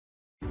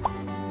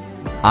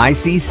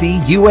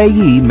ICC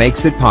UAE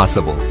makes it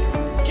possible.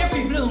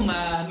 Jeffrey Blum,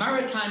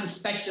 Maritime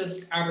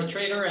Specialist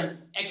Arbitrator and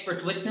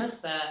Expert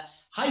Witness.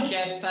 Hi,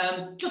 Jeff.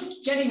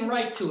 Just getting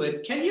right to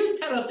it. Can you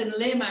tell us in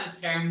layman's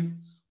terms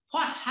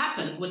what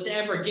happened with the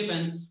Ever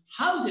Given,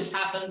 how this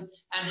happened,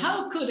 and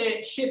how could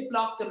a ship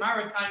block the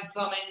maritime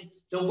plumbing,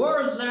 the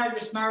world's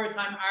largest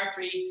maritime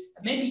artery,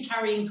 maybe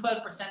carrying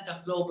 12%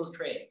 of global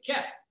trade?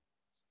 Jeff.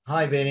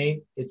 Hi,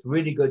 Vinny. It's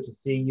really good to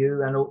see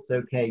you and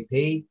also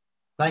KP.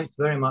 Thanks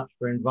very much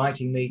for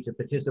inviting me to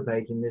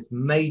participate in this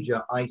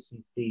major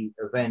ICC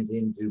event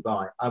in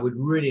Dubai. I would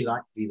really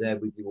like to be there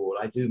with you all.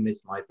 I do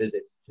miss my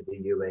visits to the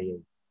UAE.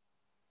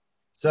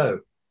 So,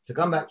 to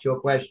come back to your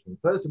question,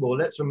 first of all,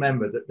 let's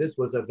remember that this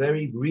was a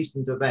very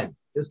recent event.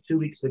 Just 2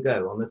 weeks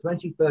ago, on the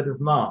 23rd of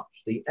March,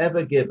 the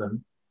Ever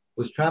Given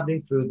was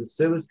traveling through the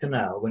Suez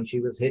Canal when she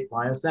was hit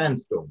by a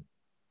sandstorm.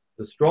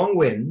 The strong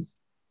winds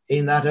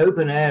in that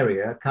open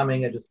area,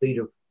 coming at a speed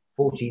of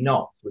 40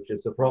 knots, which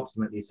is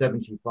approximately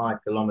 75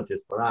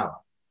 kilometers per hour,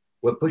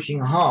 were pushing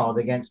hard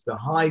against a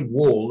high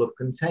wall of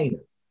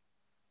containers.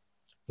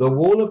 The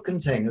wall of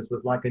containers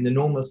was like an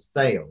enormous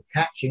sail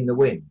catching the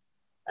wind,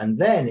 and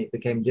then it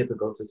became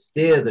difficult to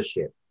steer the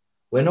ship.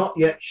 We're not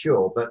yet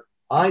sure, but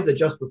either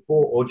just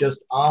before or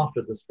just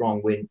after the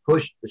strong wind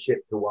pushed the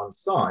ship to one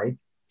side,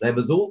 there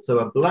was also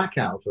a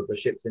blackout of the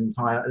ship's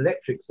entire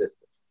electric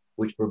system,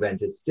 which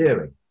prevented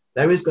steering.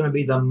 There is going to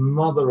be the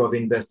mother of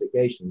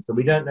investigation, so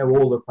we don't know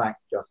all the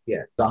facts just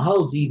yet. The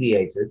hull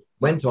deviated,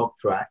 went off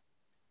track,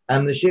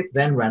 and the ship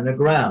then ran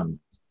aground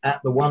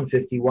at the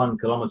 151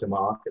 kilometer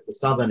mark at the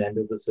southern end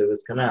of the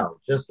Suez Canal,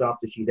 just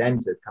after she'd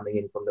entered coming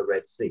in from the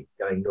Red Sea,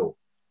 going north.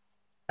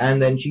 And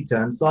then she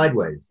turned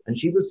sideways, and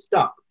she was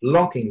stuck,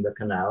 blocking the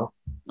canal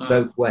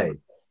both ways.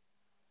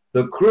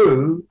 The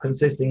crew,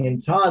 consisting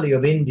entirely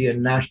of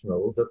Indian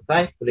nationals, are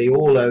thankfully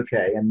all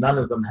okay, and none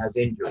of them has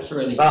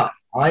injuries. But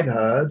I've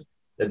heard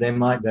that they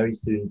might very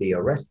soon be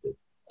arrested.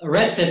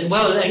 Arrested?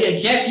 Well,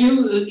 Jeff,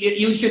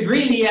 you should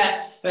really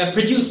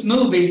produce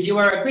movies. You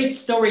are a great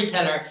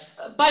storyteller.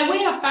 By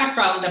way of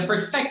background and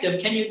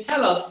perspective, can you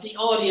tell us, the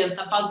audience,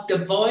 about the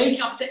voyage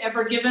of the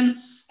Ever Given?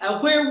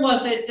 Where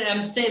was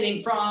it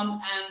sailing from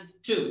and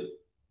to?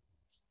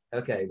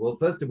 Okay, well,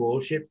 first of all,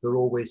 ships are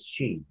always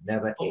she,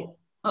 never it.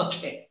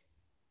 Okay.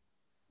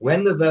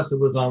 When the vessel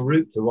was en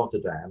route to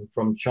Rotterdam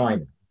from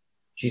China,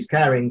 she's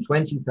carrying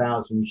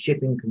 20,000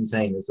 shipping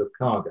containers of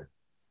cargo.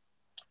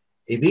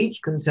 If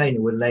each container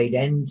were laid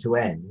end to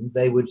end,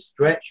 they would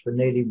stretch for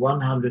nearly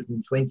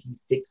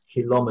 126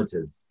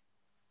 kilometers,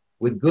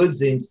 with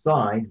goods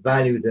inside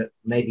valued at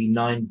maybe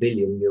 $9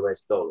 billion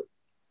US.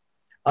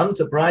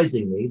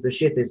 Unsurprisingly, the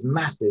ship is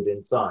massive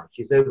in size.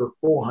 She's over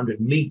 400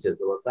 meters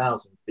or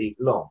 1,000 feet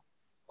long.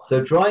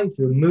 So trying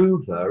to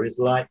move her is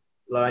like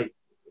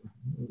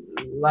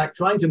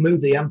trying to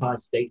move the Empire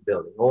State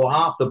Building or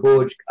half the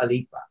Burj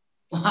Khalifa.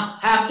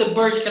 Half the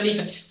Burj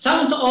Khalifa.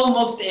 Sounds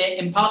almost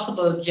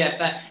impossible, Jeff.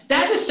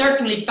 That is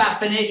certainly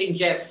fascinating,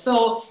 Jeff.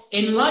 So,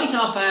 in light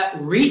of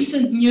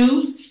recent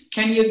news,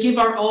 can you give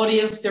our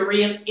audience the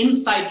real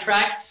inside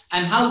track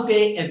and how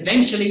they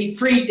eventually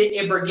freed the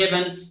Ever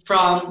Given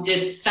from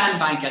this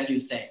sandbank, as you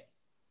say?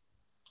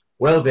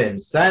 Well,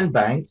 Vince,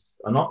 sandbanks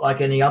are not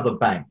like any other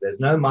bank. There's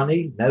no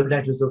money, no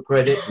letters of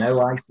credit, no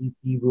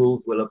ICC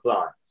rules will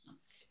apply.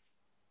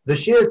 The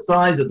sheer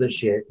size of the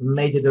ship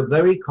made it a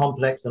very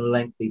complex and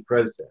lengthy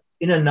process.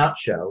 In a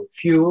nutshell,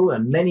 fuel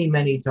and many,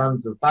 many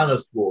tons of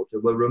ballast water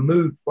were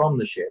removed from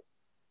the ship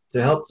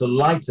to help to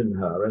lighten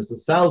her as the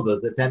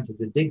salvors attempted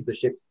to dig the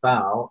ship's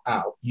bow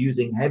out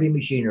using heavy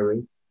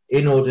machinery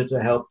in order to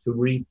help to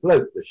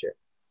refloat the ship.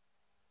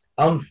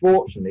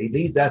 Unfortunately,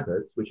 these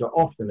efforts, which are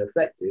often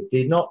effective,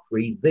 did not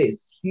free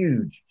this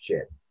huge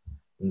ship.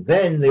 And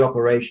then the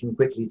operation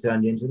quickly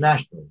turned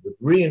international, with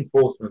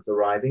reinforcements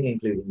arriving,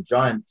 including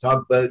giant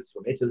tugboats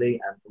from Italy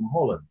and from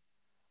Holland.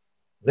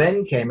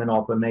 Then came an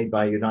offer made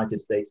by a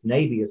United States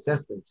Navy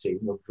assessment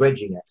team of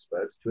dredging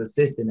experts to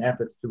assist in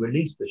efforts to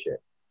release the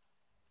ship.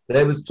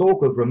 There was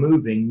talk of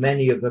removing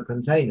many of the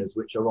containers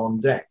which are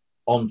on deck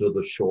onto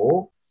the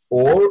shore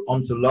or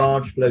onto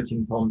large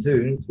floating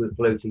pontoons with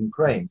floating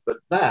cranes, but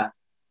that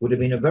would have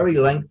been a very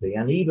lengthy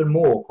and even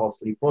more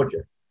costly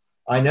project.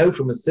 I know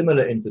from a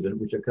similar incident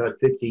which occurred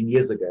 15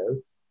 years ago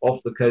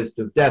off the coast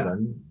of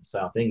Devon,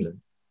 South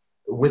England,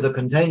 with a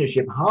container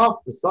ship half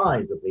the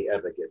size of the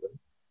Ever Given,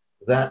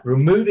 that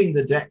removing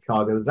the deck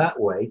cargo that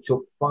way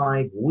took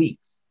 5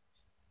 weeks.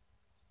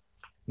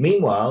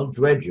 Meanwhile,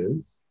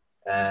 dredgers,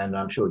 and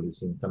I'm sure you've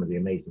seen some of the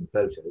amazing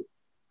photos,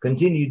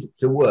 continued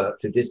to work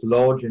to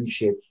dislodge and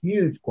ship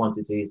huge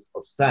quantities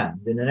of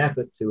sand in an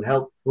effort to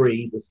help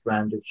free the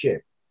stranded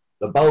ship.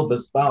 The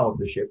bulbous bow of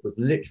the ship was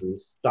literally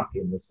stuck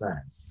in the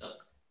sand.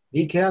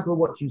 Be careful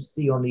what you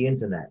see on the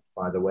internet,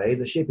 by the way.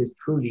 The ship is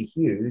truly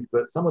huge,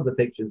 but some of the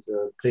pictures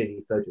are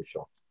clearly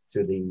photoshopped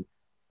to the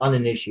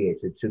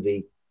uninitiated, to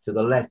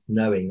the less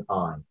knowing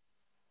eye.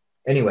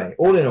 Anyway,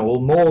 all in all,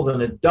 more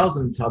than a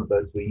dozen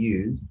tugboats were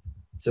used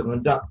to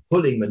conduct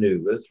pulling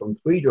maneuvers from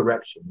 3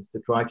 directions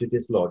to try to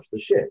dislodge the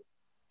ship.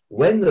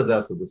 When the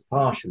vessel was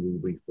partially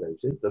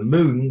refloated, the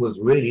moon was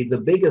really the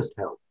biggest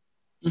help.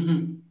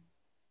 Mm-hmm.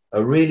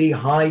 A really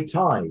high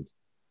tide,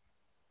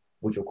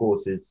 which of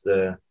course is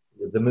the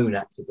moon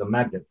acts as a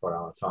magnet for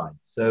our tide.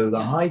 So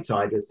the high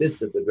tide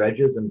assisted the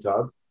dredgers and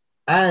tugs,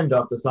 and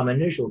after some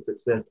initial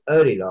success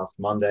early last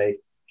Monday,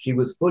 she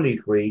was fully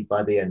freed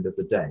by the end of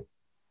the day.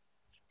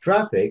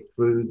 Traffic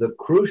through the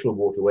crucial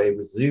waterway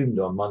resumed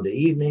on Monday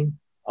evening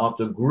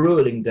after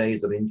grueling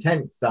days of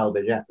intense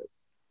salvage efforts.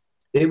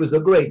 It was a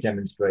great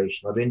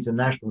demonstration of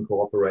international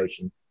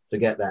cooperation to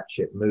get that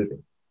ship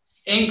moving.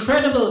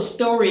 Incredible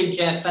story,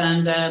 Jeff,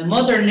 and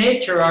Mother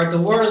Nature, or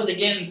the world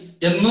again,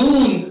 the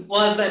moon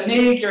was a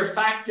major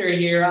factor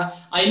here.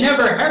 I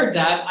never heard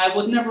that. I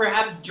would never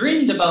have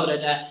dreamed about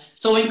it.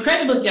 So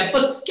incredible, Jeff.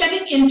 But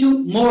getting into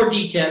more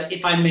detail,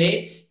 if I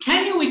may,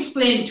 can you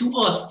explain to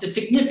us the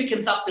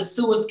significance of the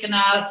Suez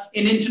Canal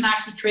in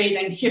international trade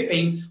and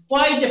shipping?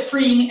 Why the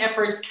freeing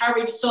efforts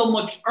carried so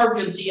much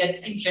urgency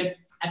attention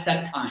at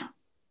that time?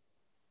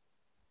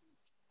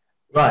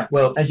 Right,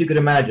 well, as you can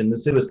imagine, the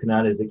Suez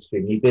Canal is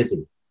extremely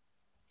busy.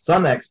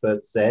 Some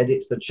experts said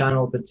it's the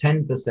channel for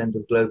 10%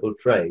 of global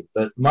trade,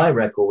 but my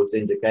records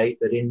indicate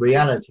that in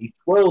reality,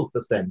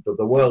 12% of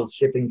the world's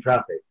shipping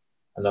traffic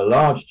and a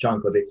large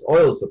chunk of its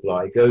oil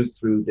supply goes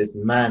through this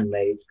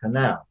man-made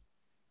canal.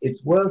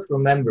 It's worth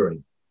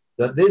remembering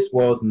that this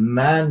was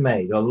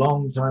man-made a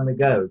long time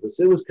ago. The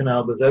Suez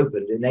Canal was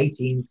opened in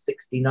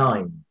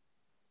 1869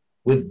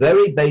 with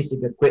very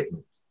basic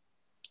equipment.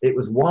 It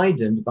was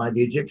widened by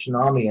the Egyptian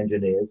army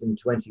engineers in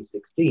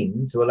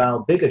 2016 to allow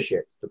bigger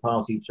ships to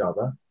pass each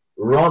other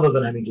rather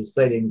than having to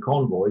sail in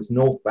convoys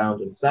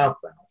northbound and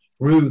southbound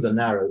through the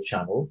narrow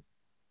channel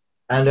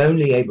and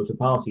only able to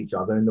pass each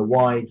other in the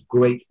wide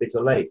Great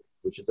Bitter Lake,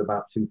 which is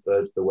about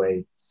 2/3 the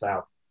way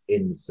south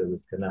in the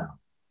Suez Canal.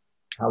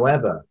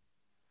 However,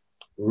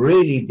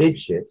 really big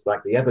ships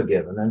like the Ever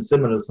Given and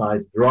similar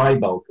sized dry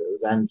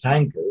bulkers and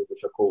tankers,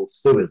 which are called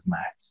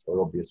Suezmax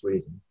for obvious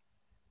reasons,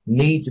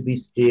 need to be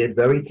steered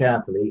very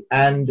carefully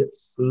and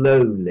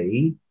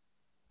slowly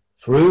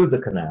through the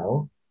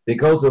canal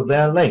because of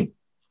their length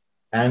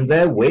and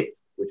their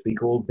width, which we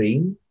call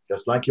beam,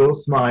 just like your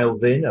smile,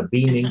 Vin, a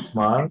beaming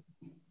smile,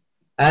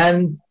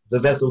 and the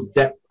vessel's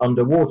depth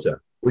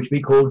underwater, which we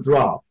call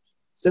draft,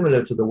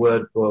 similar to the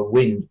word for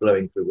wind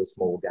blowing through a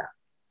small gap.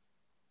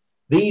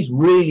 These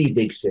really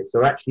big ships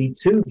are actually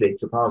too big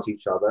to pass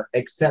each other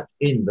except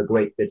in the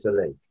Great Bitter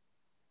Lake.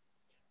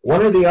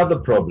 One of the other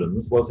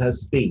problems was her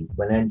speed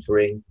when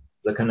entering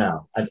the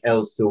canal at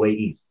El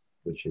Suez,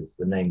 which is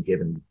the name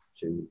given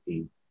to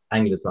the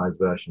anglicized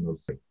version of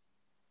Suez.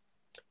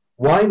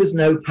 Why was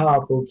no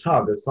powerful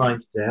tug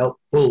assigned to help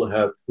pull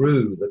her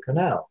through the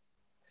canal?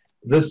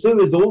 The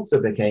Suez also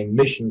became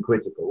mission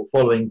critical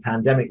following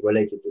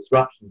pandemic-related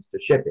disruptions to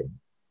shipping,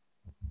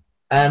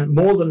 and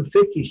more than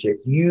 50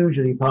 ships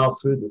usually pass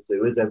through the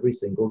Suez every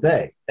single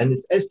day, and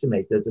it's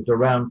estimated that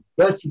around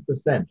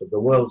 30% of the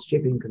world's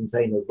shipping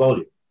container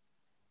volume,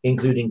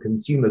 including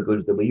consumer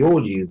goods that we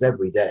all use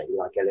every day,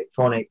 like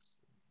electronics,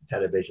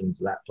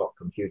 televisions, laptop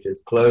computers,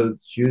 clothes,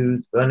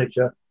 shoes,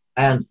 furniture,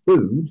 and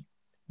food,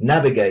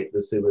 navigate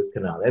the Suez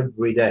Canal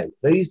every day.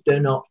 Please do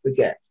not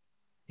forget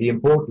the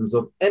importance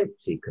of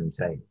empty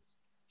containers.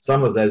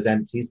 Some of those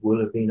empties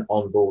will have been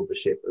on board the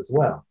ship as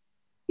well.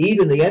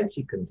 Even the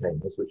empty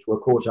containers, which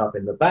were caught up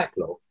in the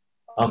backlog,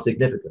 are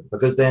significant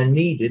because they're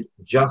needed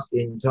just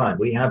in time.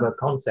 We have a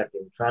concept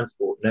in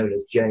transport known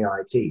as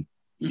JIT,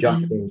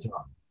 just in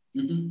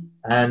time.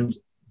 And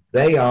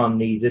they are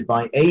needed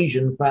by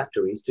Asian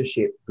factories to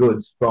ship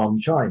goods from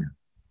China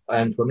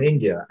and from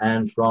India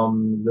and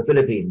from the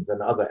Philippines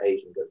and other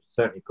Asian goods,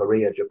 certainly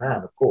Korea,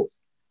 Japan, of course.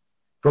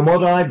 From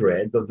what I've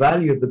read, the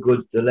value of the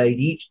goods delayed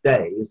each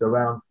day is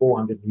around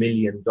 $400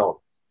 million.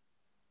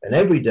 And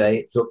every day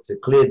it took to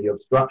clear the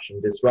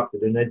obstruction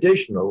disrupted an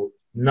additional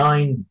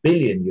 $9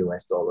 billion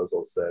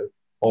or so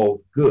of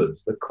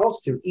goods. The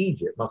cost to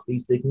Egypt must be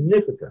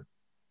significant,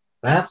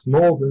 perhaps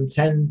more than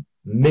 $10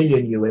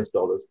 million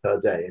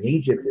per day. And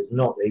Egypt is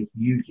not a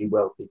hugely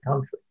wealthy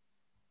country.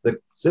 The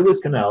Suez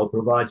Canal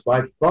provides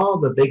by far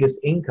the biggest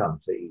income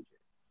to Egypt.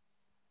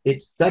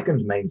 Its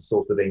second main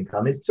source of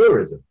income is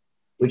tourism,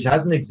 which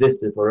hasn't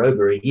existed for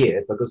over a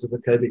year because of the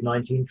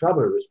COVID-19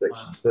 travel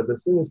restrictions. So the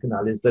Suez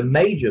Canal is the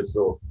major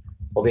source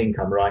of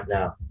income right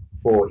now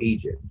for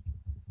Egypt.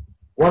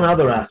 One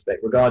other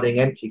aspect regarding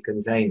empty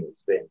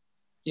containers, Vin.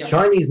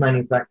 Chinese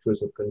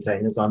manufacturers of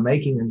containers are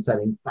making and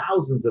selling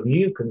thousands of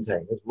new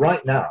containers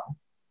right now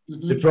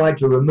to try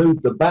to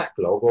remove the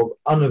backlog of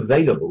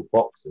unavailable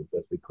boxes,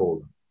 as we call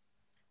them.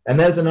 And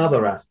there's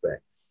another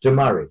aspect,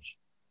 demurrage,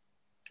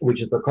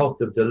 which is the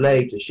cost of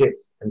delay to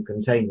ships and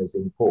containers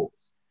in ports.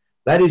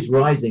 That is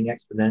rising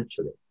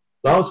exponentially.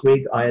 Last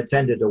week, I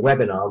attended a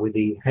webinar with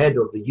the head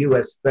of the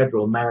US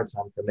Federal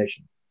Maritime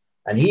Commission,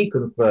 and he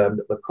confirmed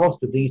that the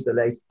cost of these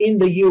delays in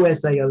the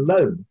USA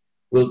alone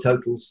will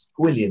total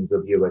squillions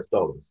of US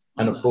dollars.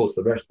 And of course,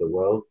 the rest of the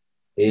world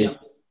is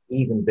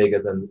even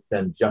bigger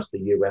than just the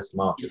US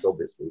market,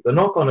 obviously. The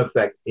knock-on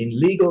effect in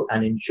legal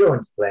and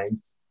insurance claims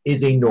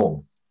is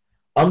enormous.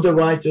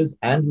 Underwriters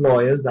and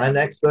lawyers and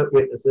expert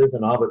witnesses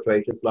and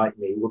arbitrators like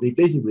me will be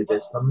busy with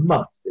this for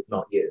months, if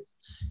not years.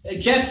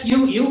 Jeff,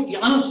 you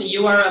honestly,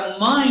 you are a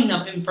mine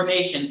of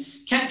information.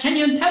 Can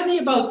you tell me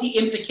about the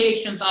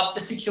implications of the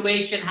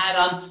situation had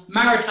on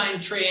maritime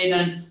trade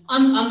and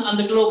on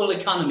the global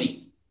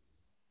economy?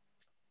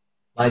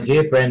 My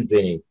dear friend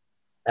Vinny,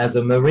 as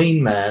a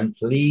marine man,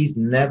 please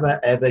never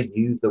ever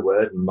use the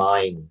word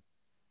mine.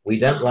 We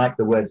don't like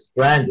the word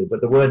stranded, but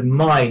the word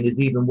mine is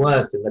even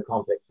worse in the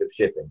context of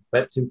shipping.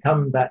 But to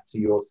come back to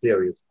your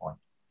serious point,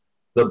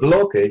 the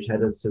blockage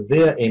had a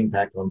severe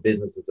impact on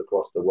businesses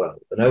across the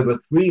world, and over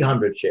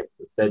 300 ships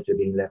are said to have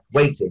been left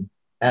waiting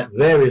at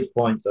various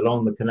points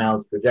along the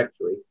canal's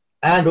trajectory,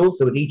 and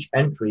also at each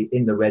entry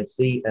in the Red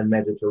Sea and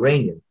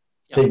Mediterranean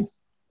since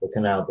the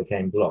canal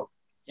became blocked.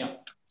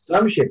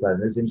 Some ship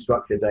owners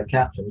instructed their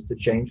captains to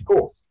change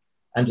course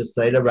and to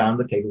sail around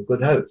the Cape of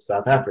Good Hope,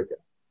 South Africa.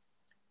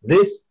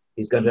 This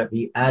is going to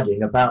be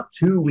adding about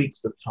 2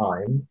 weeks of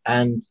time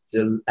and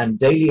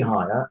daily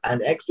hire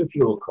and extra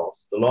fuel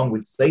costs, along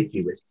with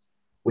safety risks,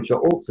 which are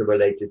also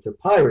related to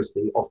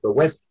piracy off the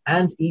west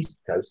and east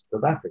coast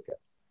of Africa.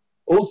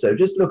 Also,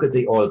 just look at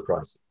the oil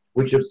prices,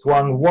 which have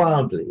swung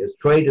wildly as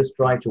traders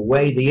try to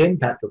weigh the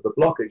impact of the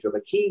blockage of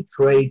a key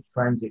trade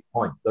transit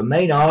point, the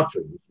main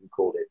artery, as you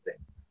call it then.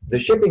 The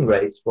shipping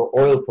rates for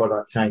oil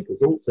product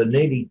tankers also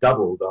nearly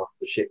doubled after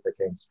the ship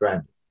became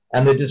stranded.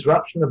 And the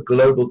disruption of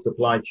global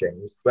supply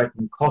chains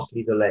threatened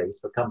costly delays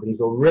for companies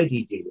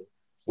already dealing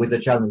with the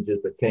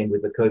challenges that came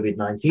with the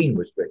COVID-19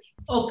 restrictions.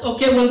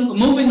 Okay, well,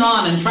 moving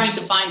on and trying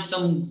to find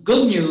some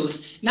good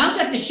news. Now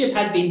that the ship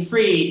has been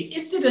freed,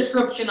 is the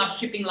disruption of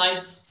shipping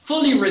lines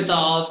fully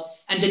resolved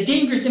and the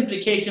dangerous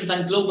implications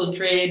on global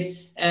trade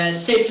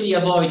safely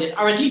avoided,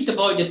 or at least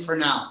avoided for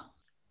now?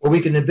 Well, we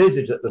can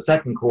envisage that the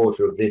second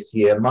quarter of this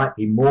year might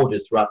be more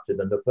disrupted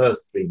than the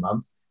first 3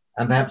 months,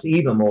 and perhaps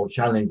even more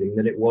challenging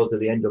than it was at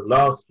the end of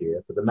last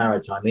year for the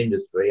maritime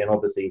industry. And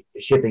obviously,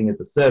 shipping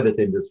is a service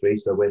industry,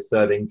 so we're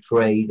serving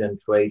trade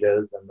and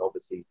traders and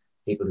obviously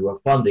people who are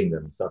funding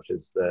them, such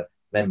as the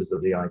members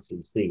of the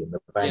ICC and the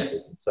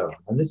bankers and so on.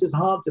 And this is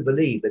hard to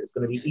believe that it's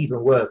going to be even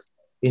worse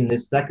in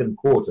this second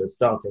quarter,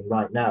 starting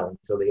right now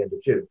until the end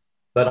of June.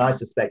 But I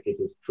suspect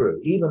it is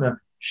true. Even a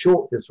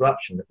short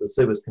disruption at the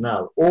Suez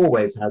Canal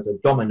always has a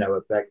domino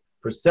effect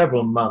for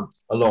several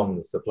months along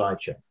the supply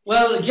chain.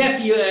 Well, Jeff,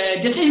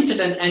 this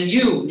incident and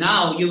you've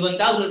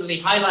undoubtedly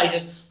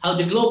highlighted how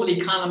the global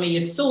economy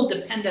is so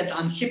dependent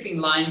on shipping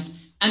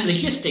lines and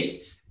logistics.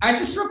 Are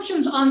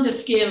disruptions on the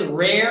scale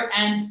rare,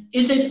 and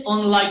is it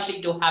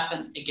unlikely to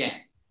happen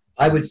again?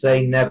 I would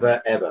say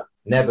never, ever.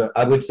 Never.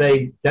 I would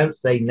say don't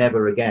say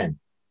never again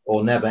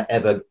or never,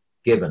 ever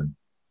given.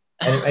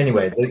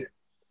 Anyway,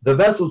 the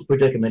vessel's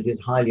predicament is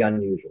highly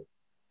unusual.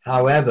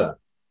 However,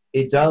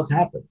 it does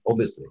happen,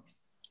 obviously.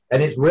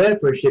 And it's rare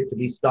for a ship to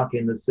be stuck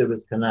in the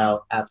Suez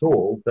Canal at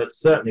all, but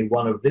certainly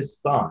one of this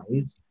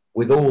size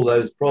with all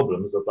those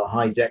problems of the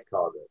high deck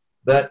cargo.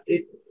 But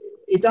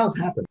it does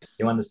happen,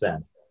 you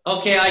understand?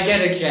 Okay, I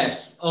get it,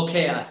 Jeff.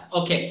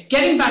 Okay.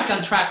 Getting back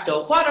on track,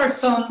 though, what are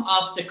some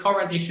of the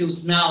current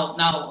issues now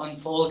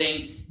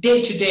unfolding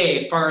day to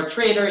day for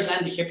traders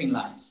and the shipping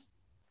lines?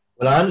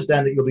 Well, I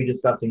understand that you'll be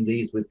discussing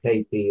these with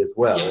KP as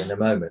well in a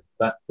moment.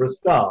 But for a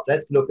start,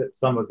 let's look at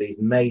some of these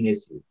main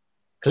issues.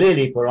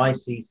 Clearly, for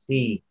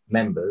ICC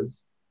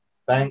members,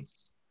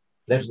 banks,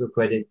 letters of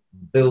credit,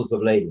 bills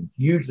of lading,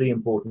 hugely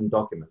important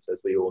documents, as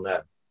we all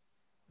know.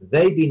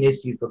 They've been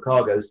issued for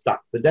cargo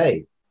stuck for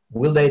days.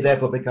 Will they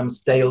therefore become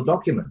stale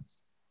documents?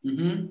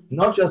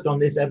 Not just on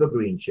this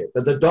evergreen ship,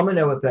 but the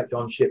domino effect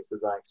on ships, as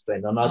I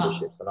explained, on other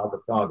ships and other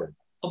cargoes.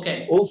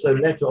 Okay. Also,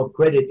 letter of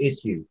credit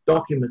issues,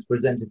 documents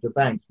presented to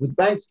banks, with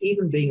banks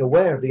even being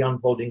aware of the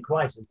unfolding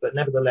crisis, but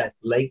nevertheless,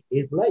 late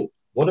is late.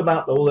 What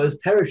about all those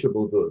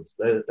perishable goods,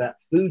 that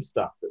food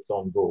stuff that's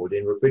on board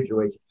in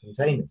refrigerated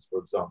containers, for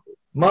example?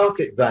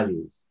 Market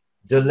values,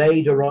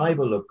 delayed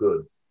arrival of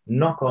goods,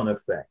 knock-on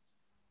effect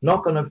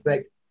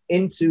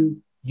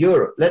into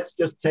Europe. Let's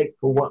just take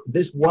for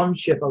this one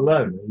ship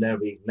alone, and there'll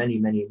be many,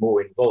 many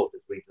more involved,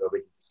 as we've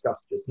already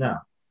discussed just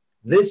now.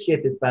 This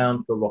ship is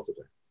bound for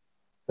Rotterdam.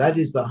 That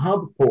is the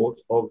hub port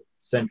of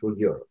Central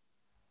Europe.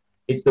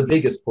 It's the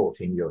biggest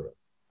port in Europe.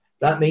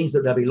 That means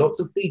that there'll be lots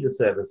of feeder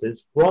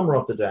services from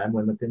Rotterdam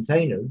when the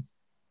containers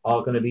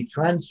are going to be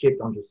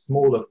transshipped onto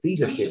smaller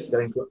feeder ships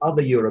going to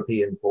other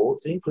European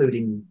ports,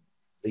 including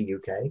the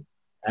UK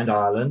and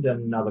Ireland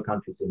and other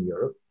countries in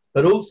Europe.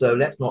 But also,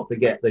 let's not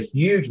forget the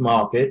huge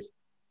market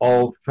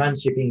of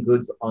transshipping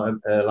goods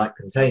like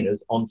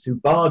containers onto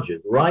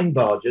barges, Rhine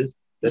barges,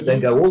 that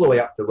then go all the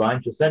way up the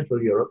Rhine to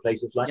Central Europe,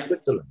 places like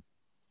Switzerland.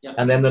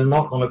 And then the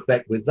knock-on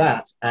effect with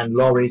that, and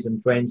lorries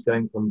and trains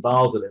going from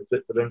Basel in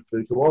Switzerland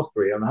through to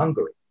Austria and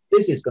Hungary.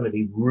 This is going to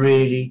be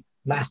really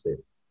massive.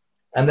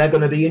 And there are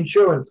going to be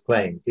insurance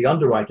claims. The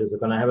underwriters are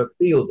going to have a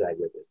field day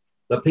with it.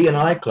 The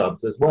P&I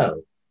clubs as well.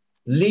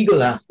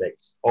 Legal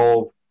aspects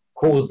of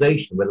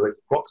causation, whether it's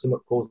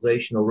proximate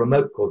causation or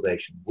remote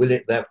causation. Will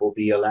it therefore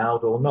be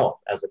allowed or not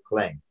as a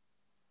claim?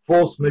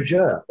 Force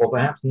majeure, or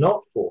perhaps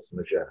not force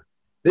majeure.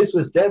 This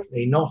was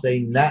definitely not a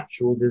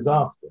natural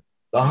disaster.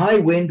 The high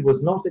wind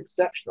was not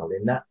exceptional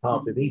in that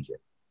part of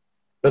Egypt,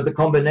 but the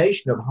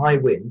combination of high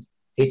wind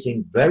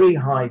hitting very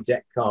high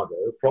deck cargo,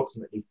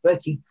 approximately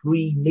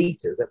 33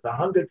 meters, that's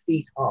 100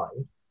 feet high,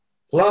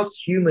 plus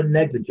human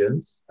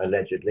negligence,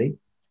 allegedly,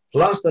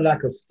 plus the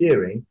lack of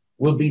steering,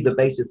 will be the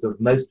basis of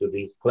most of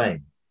these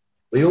claims.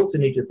 We also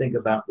need to think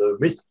about the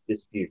risk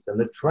disputes and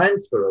the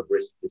transfer of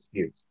risk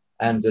disputes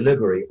and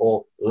delivery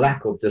or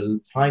lack of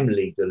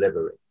timely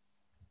delivery.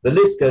 The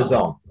list goes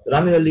on, but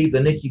I'm going to leave the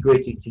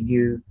nitty-gritty to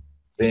you,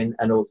 Vin,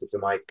 and also to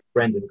my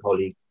friend and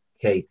colleague,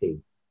 KP.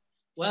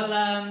 Well,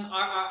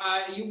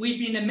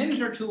 we've been a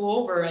minute or two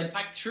over, in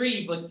fact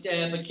 3, but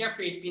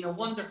Jeffrey, it's been a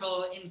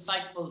wonderful,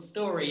 insightful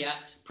story.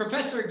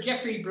 Professor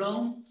Jeffrey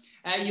Blum,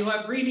 you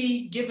have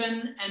really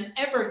given and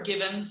ever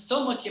given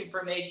so much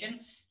information.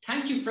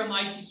 Thank you from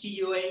ICC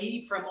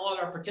UAE, from all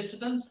our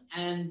participants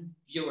and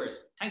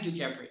viewers. Thank you,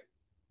 Jeffrey.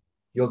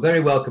 You're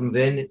very welcome,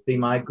 Vin. It's been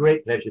my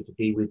great pleasure to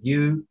be with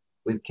you,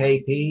 with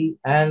KP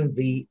and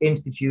the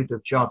Institute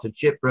of Chartered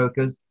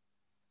Shipbrokers,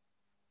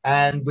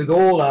 and with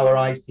all our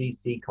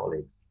ICC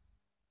colleagues.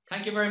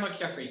 Thank you very much,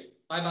 Jeffrey.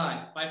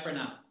 Bye-bye. Bye for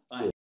now.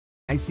 Bye.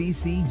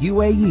 ICC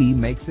UAE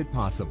makes it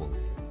possible.